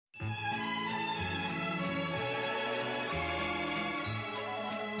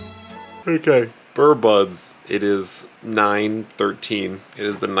Okay, Burr Buds. It is 9:13. It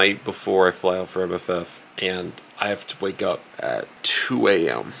is the night before I fly out for MFF, and I have to wake up at 2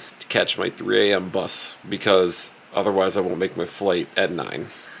 a.m. to catch my 3 a.m. bus, because otherwise I won't make my flight at 9.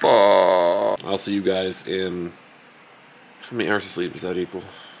 I'll see you guys in... How many hours of sleep does that equal?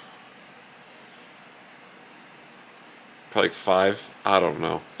 Probably like 5? I don't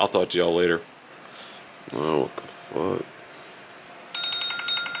know. I'll talk to y'all later. Oh, what the fuck?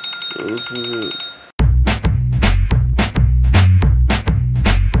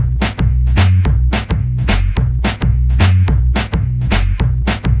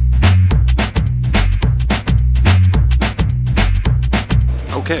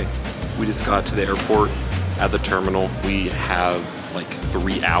 Okay, we just got to the airport at the terminal. We have like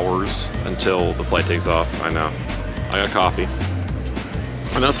 3 hours until the flight takes off. I know. I got coffee.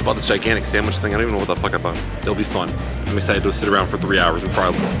 I also bought this gigantic sandwich thing. I don't even know what the fuck I bought. It'll be fun. I'm excited to sit around for 3 hours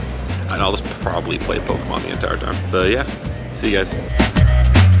and I'll just probably play Pokemon the entire time. But yeah, see you guys.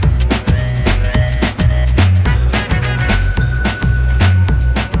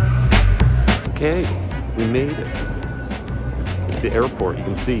 Okay, we made it. It's the airport, you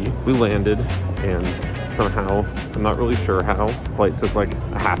can see. We landed, and somehow, I'm not really sure how, the flight took like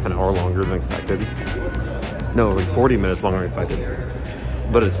a half an hour longer than expected. No, like 40 minutes longer than expected.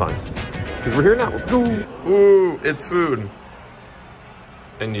 But it's fine. Because we're here now, let's go. Ooh, it's food.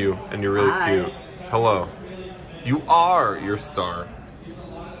 And you're really cute. Hello. You are your star.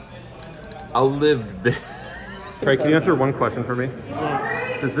 I lived big. Right, can you answer one question for me?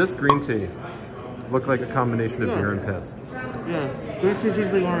 Yeah. Does this green tea look like a combination of beer and piss? Yeah, green tea is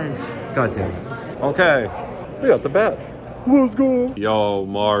usually orange. God damn it. Okay, we got the badge. Let's go. Yo,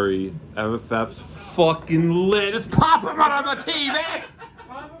 Mari, MFF's fucking lit. It's Papa Mutt on the TV.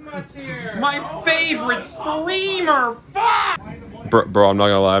 Papa Mutt's here. My favorite streamer. Fuck. Bro, I'm not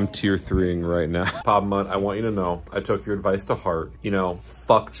gonna lie, I'm tier 3ing right now. Papa Mutt, I want you to know, I took your advice to heart. You know,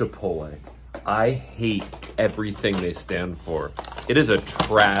 fuck Chipotle. I hate everything they stand for. It is a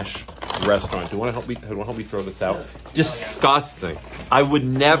trash restaurant. Do you want to help me throw this out? Disgusting. I would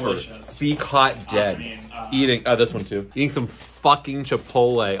never be caught dead eating this one too. Eating some fucking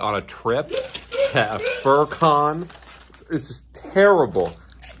Chipotle on a trip to a FurCon. It's just terrible.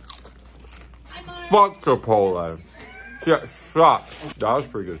 Fuck Chipotle. Shit, stop. That was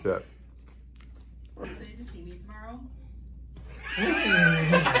pretty good shit. Excited to see me tomorrow?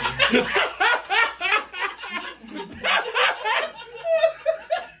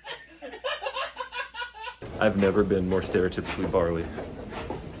 I've never been more stereotypically Barley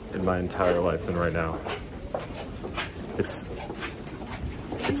in my entire life than right now. It's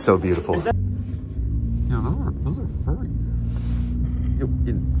so beautiful. Yo, those are furries. Yo,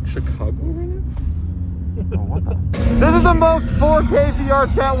 in Chicago right now? Oh, what the? This is the most 4K VR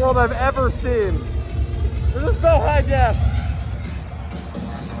chat world I've ever seen. This is so high def.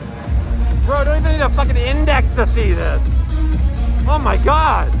 Bro, don't even need a fucking index to see this. Oh my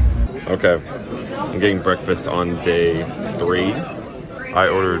god. Okay, I'm getting breakfast on day 3. I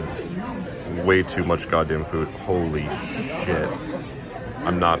ordered way too much goddamn food. Holy shit.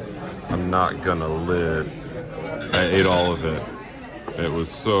 I'm not gonna live. I ate all of it. It was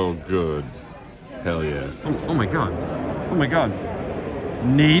so good. Hell yeah. Oh my god. Oh my god.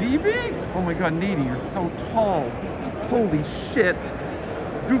 Nady big? Oh my god, Nady, you're so tall. Holy shit.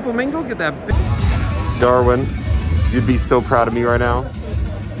 Do flamingos get that big? Darwin, you'd be so proud of me right now.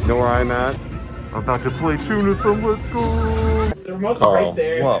 You know where I'm at? I'm about to play tune with them. Let's go. The remote's right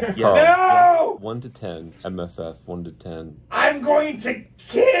there. Whoa, Carl, No! 1 to 10. MFF. 1 to 10. I'm going to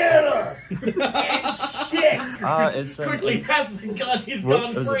kill her. And shit. It's Quickly pass the gun. He's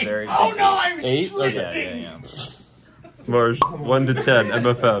gone free. Oh no, I'm 8? schlitzing. Yeah. Marsh, 1 to 10.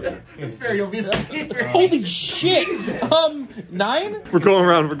 MFF. It's fair. You'll be a sleeper. Holy shit! 9? We're going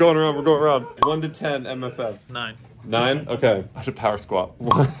around. 1 to 10. MFF. 9. 9? Okay. I should power squat.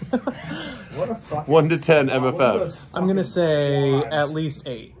 1 to 10. MFF. I'm gonna say at least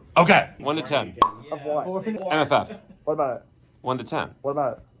 8. Okay. 1 to 10. Of what? MFF. What about it? 1 to 10. What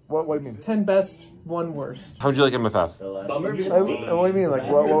about it? What do you mean? 10 best, 1 worst. How would you like MFF? What do you mean? Like,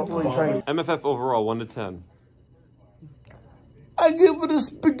 what are you trying to... MFF overall, 1 to 10. I give it a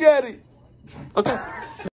spaghetti. Okay.